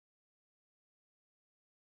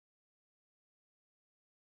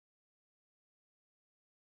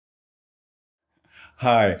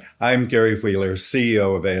Hi, I'm Gary Wheeler,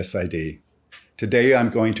 CEO of ASID. Today I'm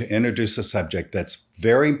going to introduce a subject that's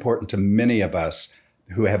very important to many of us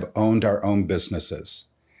who have owned our own businesses.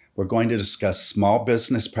 We're going to discuss small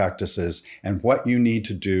business practices and what you need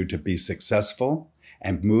to do to be successful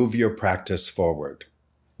and move your practice forward.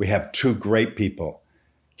 We have two great people,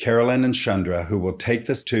 Carolyn and Chandra, who will take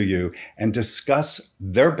this to you and discuss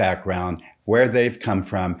their background, where they've come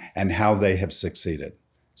from, and how they have succeeded.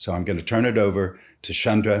 So I'm going to turn it over to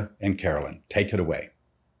Chandra and Carolyn. Take it away.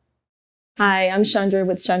 Hi, I'm Chandra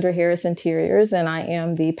with Chandra Harris Interiors, and I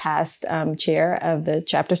am the past chair of the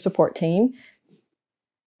chapter support team.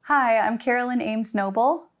 Hi, I'm Carolyn Ames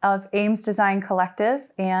Noble of Ames Design Collective,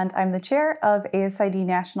 and I'm the chair of ASID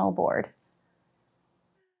National Board.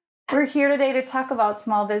 We're here today to talk about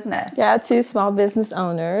small business. Yeah, two small business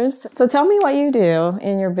owners. So tell me what you do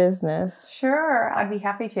in your business. Sure, I'd be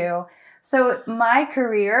happy to. So my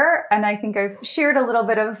career, and I think I've shared a little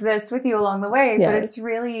bit of this with you along the way, but it's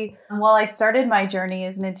really, while I started my journey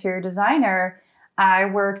as an interior designer, I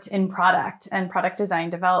worked in product and product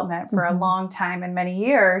design development for a long time and many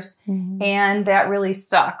years. And that really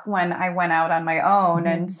stuck when I went out on my own.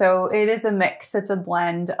 And so it is a mix. It's a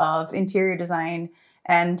blend of interior design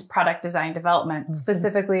and product design development,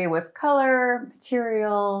 specifically with color,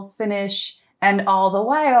 material, finish, and all the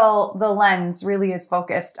while, the lens really is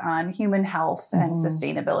focused on human health and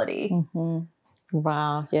sustainability.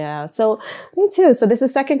 Wow. Yeah. So me too. So this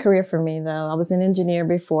is second career for me, though. I was an engineer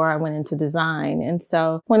before I went into design. And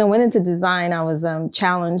so when I went into design, I was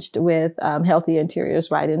challenged with healthy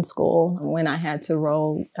interiors right in school when I had to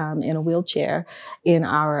roll in a wheelchair in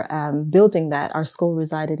our building that our school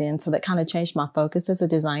resided in. So that kind of changed my focus as a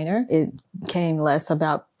designer. It came less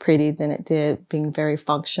about pretty than it did being very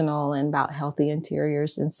functional and about healthy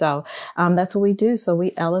interiors. And so that's what we do. So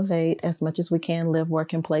we elevate as much as we can, live,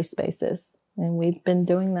 work, and play spaces. And we've been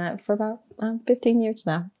doing that for about 15 years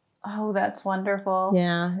now. Oh, that's wonderful.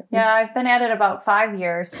 Yeah. Yeah, I've been at it about 5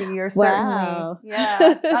 years. So you're certainly,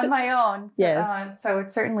 on my own. So, Yes. So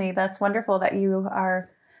it's certainly, that's wonderful that you are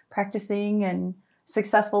practicing and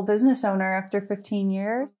successful business owner after 15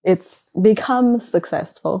 years. It's become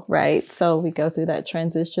successful, right? So we go through that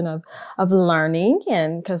transition of learning,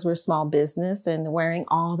 and because we're small business and wearing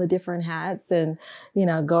all the different hats and,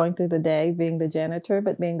 going through the day, being the janitor,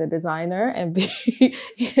 but being the designer and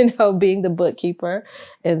being the bookkeeper.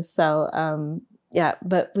 And so,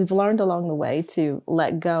 but we've learned along the way to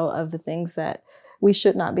let go of the things that we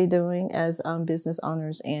should not be doing as business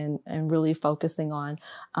owners, and really focusing on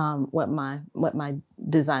what my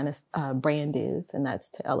design brand is, and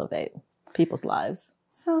that's to elevate people's lives.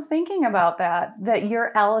 So thinking about that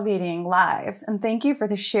you're elevating lives, and thank you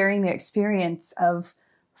for sharing the experience of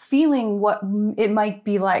feeling what it might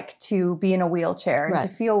be like to be in a wheelchair and to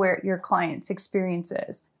feel where your client's experience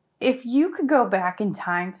is. If you could go back in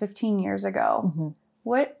time 15 years ago,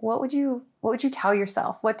 what would you tell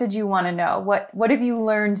yourself? What did you want to know? What have you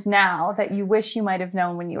learned now that you wish you might have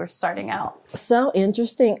known when you were starting out? So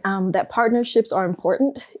interesting that partnerships are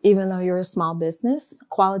important, even though you're a small business.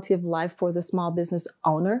 Quality of life for the small business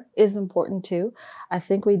owner is important too. I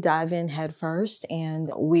think we dive in head first, and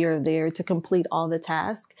we are there to complete all the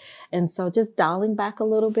tasks. And so just dialing back a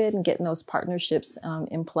little bit and getting those partnerships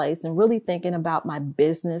in place, and really thinking about my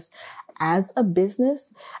business as a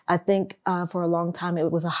business. I think for a long time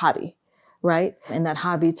it was a hobby, right? And that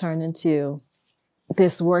hobby turned into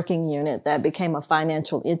this working unit that became a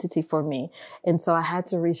financial entity for me. And so I had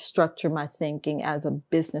to restructure my thinking as a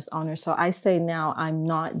business owner. So I say now I'm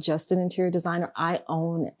not just an interior designer. I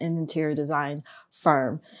own an interior design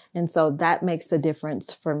firm. And so that makes the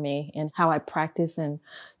difference for me in how I practice and,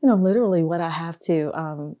 literally what I have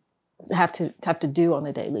to do on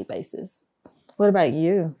a daily basis. What about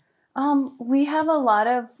you? We have a lot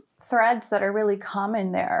of threads that are really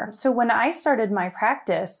common there. So when I started my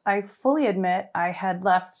practice, I fully admit I had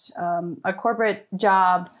left a corporate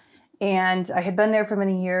job, and I had been there for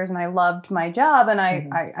many years, and I loved my job. And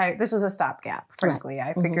I this was a stopgap, frankly.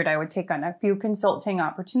 I figured I would take on a few consulting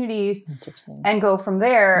opportunities and go from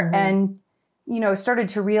there, and, started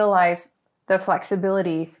to realize the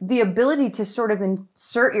flexibility, the ability to sort of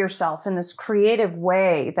insert yourself in this creative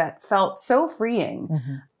way that felt so freeing.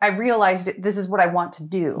 I realized this is what I want to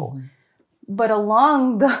do. But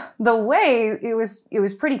along the way, it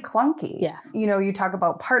was pretty clunky. Yeah. You talk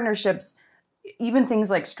about partnerships, even things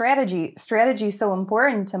like strategy. Strategy is so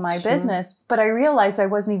important to my business, but I realized I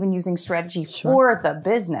wasn't even using strategy for the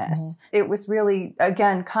business. It was really,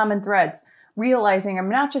 again, common threads. realizing I'm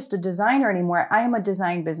not just a designer anymore, I am a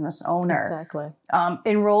design business owner. Exactly.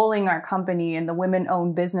 Enrolling our company in the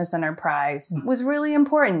Women-Owned Business Enterprise was really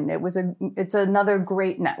important. It's another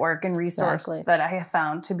great network and resource that I have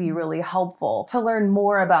found to be really helpful to learn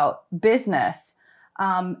more about business.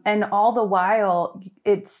 And all the while,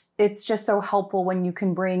 it's just so helpful when you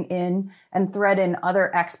can bring in and thread in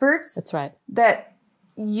other experts. That's right. That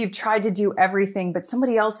you've tried to do everything, but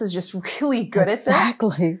somebody else is just really good at this.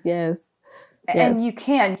 Exactly. Yes. And you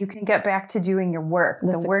can get back to doing your work,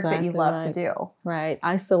 the work that you love to do. Right.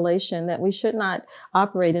 Isolation, that we should not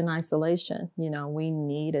operate in isolation. You know, we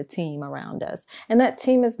need a team around us. And that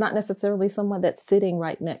team is not necessarily someone that's sitting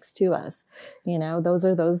right next to us. You know, those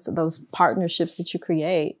are those partnerships that you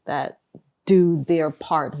create that do their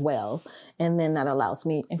part well. And then that allows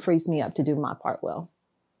me and frees me up to do my part well.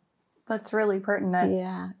 That's really pertinent.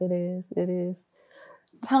 Yeah, it is. It is.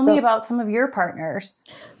 Tell me about some of your partners.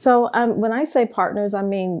 So when I say partners, I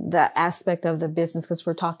mean the aspect of the business, because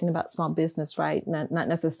we're talking about small business, right? Not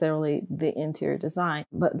necessarily the interior design,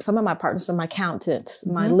 but some of my partners are my accountants,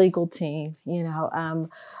 my legal team, you know,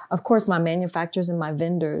 of course, my manufacturers and my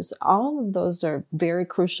vendors. All of those are very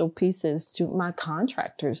crucial pieces to my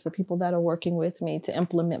contractors, the people that are working with me to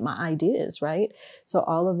implement my ideas, right? So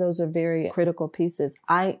all of those are very critical pieces.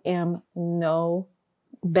 I am no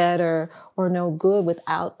better or no good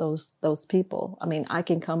without those people. I mean, I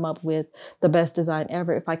can come up with the best design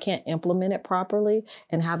ever. If I can't implement it properly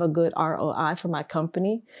and have a good ROI for my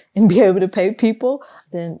company and be able to pay people,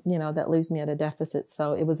 then, you know, that leaves me at a deficit.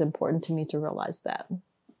 So it was important to me to realize that.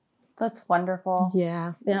 That's wonderful.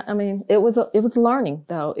 Yeah. Yeah. I mean, it was learning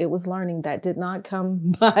though. It was learning that did not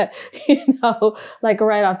come by, you know, like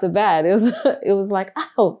right off the bat. It was like,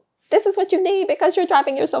 oh, this is what you need because you're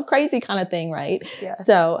driving yourself crazy kind of thing, right? Yes.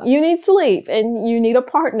 So you need sleep and you need a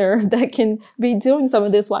partner that can be doing some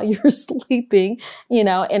of this while you're sleeping, you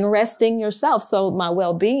know, and resting yourself. So my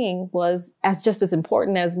well-being was just as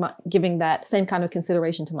important as giving that same kind of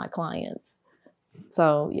consideration to my clients.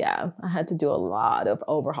 So yeah, I had to do a lot of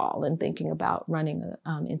overhaul and thinking about running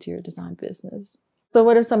an interior design business. So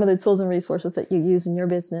what are some of the tools and resources that you use in your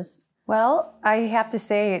business? Well, I have to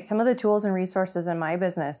say some of the tools and resources in my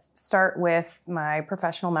business start with my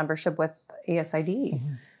professional membership with ASID.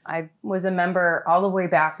 Mm-hmm. I was a member all the way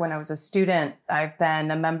back when I was a student. I've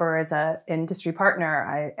been a member as an industry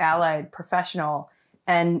partner, allied professional.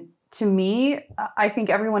 And to me, I think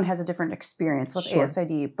everyone has a different experience with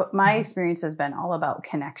ASID, but my experience has been all about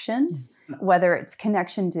connections, whether it's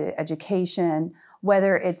connection to education,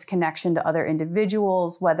 whether it's connection to other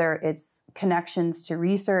individuals, whether it's connections to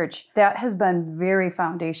research. That has been very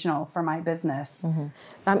foundational for my business.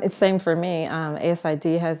 Mm-hmm. It's same for me.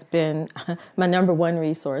 ASID has been my number one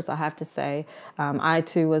resource, I have to say. I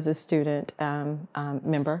too was a student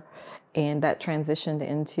member, and that transitioned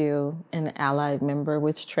into an allied member,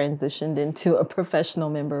 which transitioned into a professional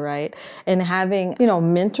member, right? And having, you know,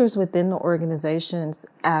 mentors within the organizations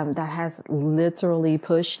that has literally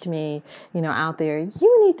pushed me, you know, out there.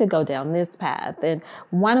 You need to go down this path, and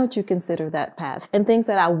why don't you consider that path? And things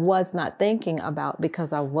that I was not thinking about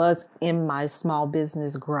because I was in my small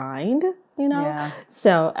business grind. You know,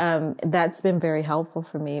 so that's been very helpful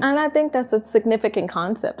for me. And I think that's a significant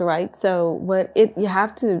concept, right? So you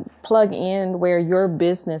have to plug in where your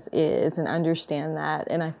business is and understand that.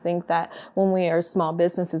 And I think that when we are small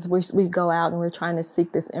businesses, we go out and we're trying to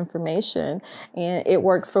seek this information, and it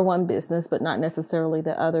works for one business, but not necessarily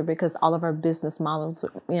the other, because all of our business models,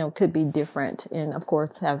 you know, could be different and of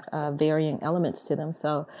course have varying elements to them.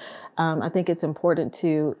 So I think it's important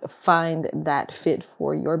to find that fit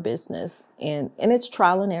for your business. And it's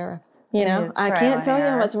trial and error. You know, I can't tell you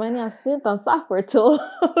how much money I spent on software tools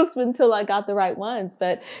until I got the right ones.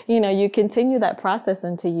 But, you know, you continue that process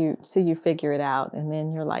until you figure it out. And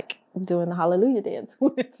then you're like doing the hallelujah dance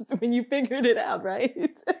when you figured it out, right?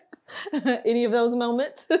 Any of those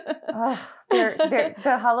moments? The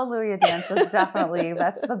hallelujah dance is definitely,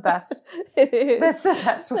 that's the best. It is. That's the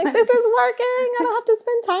best one. Like, this is working. I don't have to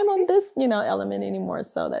spend time on this, you know, element anymore.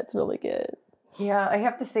 So that's really good. Yeah, I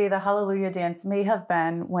have to say the hallelujah dance may have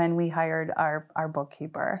been when we hired our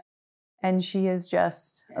bookkeeper. And she is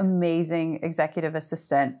just amazing executive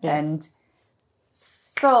assistant and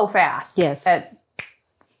so fast at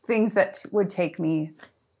things that would take me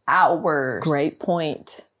hours. Great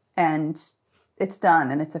point. And it's done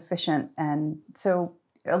and it's efficient. And so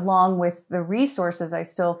along with the resources, I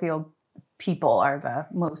still feel people are the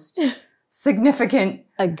most significant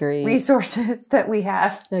Agreed. resources that we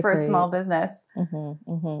have for a Agreed. small business.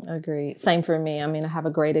 Agreed. Same for me. I mean, I have a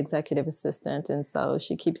great executive assistant, and so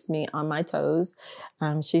she keeps me on my toes.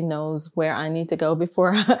 She knows where I need to go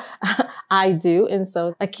before I do. And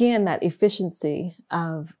so again, that efficiency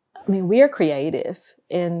of, I mean, we are creative,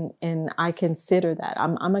 and I consider that.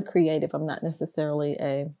 I'm a creative. I'm not necessarily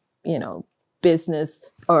a,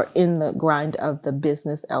 business or in the grind of the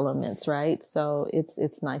business elements, right? So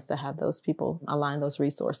it's nice to have those people align those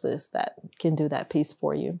resources that can do that piece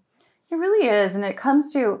for you. It really is. And it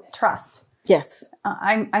comes to trust. Yes.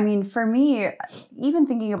 I mean, for me, even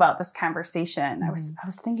thinking about this conversation, I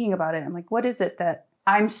was thinking about it. I'm like, what is it that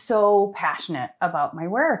I'm so passionate about my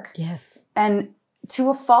work? Yes. And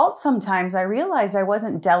to a fault, sometimes I realized I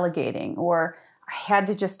wasn't delegating, or I had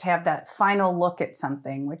to just have that final look at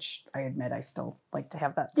something, which I admit I still like to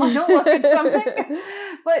have that final look at something.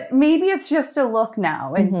 But maybe it's just a look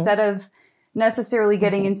now instead of necessarily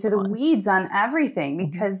getting into the weeds on everything,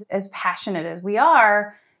 because as passionate as we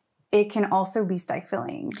are, it can also be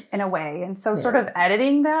stifling in a way. And so sort of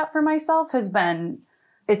editing that for myself has been,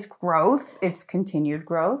 it's growth. It's continued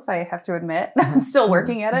growth. I have to admit, I'm still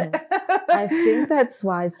working at it. I think that's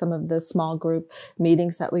why some of the small group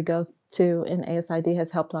meetings that we go to in ASID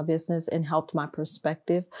has helped my business and helped my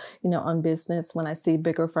perspective, on business. When I see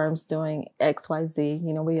bigger firms doing X, Y, Z,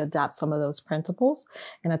 we adopt some of those principles.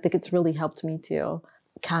 And I think it's really helped me to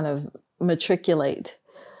kind of matriculate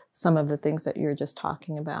some of the things that you're just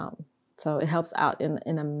talking about. So it helps out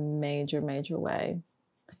in a major, major way.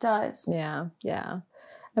 It does. Yeah. Yeah.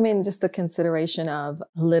 I mean, just the consideration of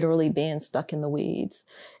literally being stuck in the weeds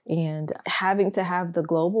and having to have the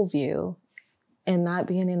global view and not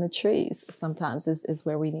being in the trees sometimes is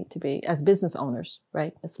where we need to be as business owners,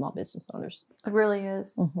 right? As small business owners. It really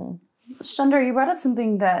is. Chandra, you brought up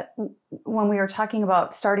something that when we were talking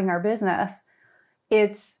about starting our business,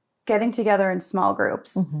 it's getting together in small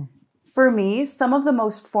groups. For me, some of the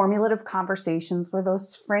most formulative conversations were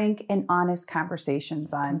those frank and honest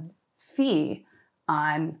conversations on fee,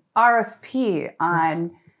 on RFP,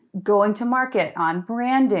 on going to market, on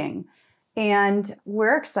branding. And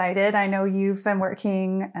we're excited. I know you've been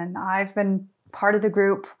working, and I've been part of the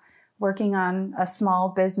group working on a small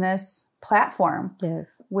business platform.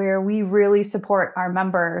 Yes. Where we really support our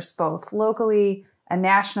members both locally and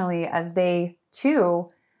nationally as they too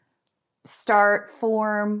start,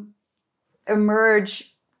 form,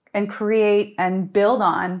 emerge, and create and build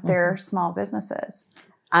on their small businesses.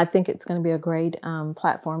 I think it's going to be a great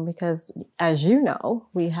platform because, as you know,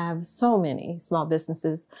 we have so many small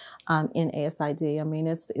businesses in ASID. I mean,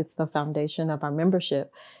 it's the foundation of our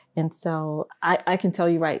membership. And so I can tell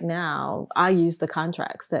you right now, I use the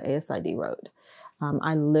contracts that ASID wrote.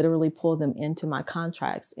 I literally pull them into my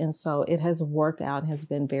contracts. And so it has worked out, has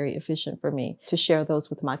been very efficient for me to share those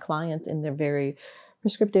with my clients. And they're very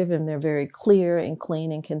prescriptive and they're very clear and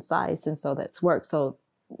clean and concise. And so that's worked. So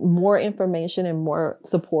more information and more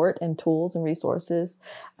support and tools and resources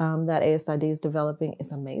that ASID is developing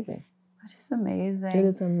is amazing. It is amazing. It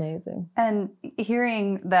is amazing. And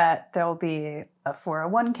hearing that there'll be a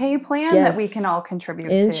 401k plan that we can all contribute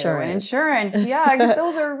to. And insurance. Yeah, because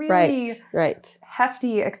those are really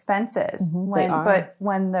hefty expenses. But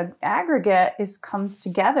when the aggregate comes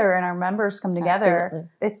together and our members come together,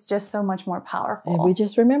 it's just so much more powerful. And we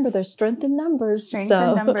just remember there's strength in numbers. Strength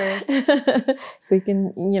in numbers. If we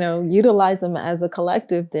can, utilize them as a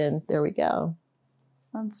collective, then there we go.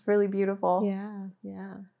 That's really beautiful. Yeah,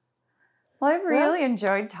 yeah. Well, I've really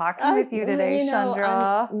enjoyed talking with you today,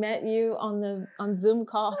 Chandra. I met you on Zoom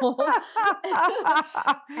call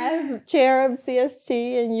as chair of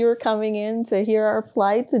CST, and you were coming in to hear our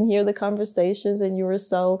plights and hear the conversations, and you were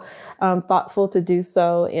so thoughtful to do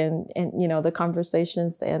so. And the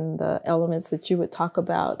conversations and the elements that you would talk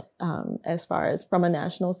about as far as from a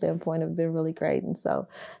national standpoint have been really great. And so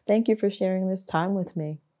thank you for sharing this time with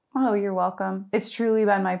me. Oh, you're welcome. It's truly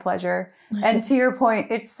been my pleasure. And to your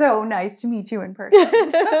point, it's so nice to meet you in person.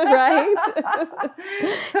 Right?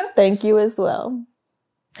 Thank you as well.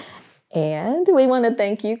 And we want to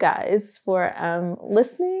thank you guys for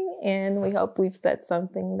listening, and we hope we've said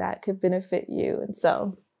something that could benefit you. And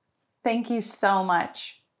so thank you so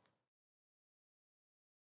much.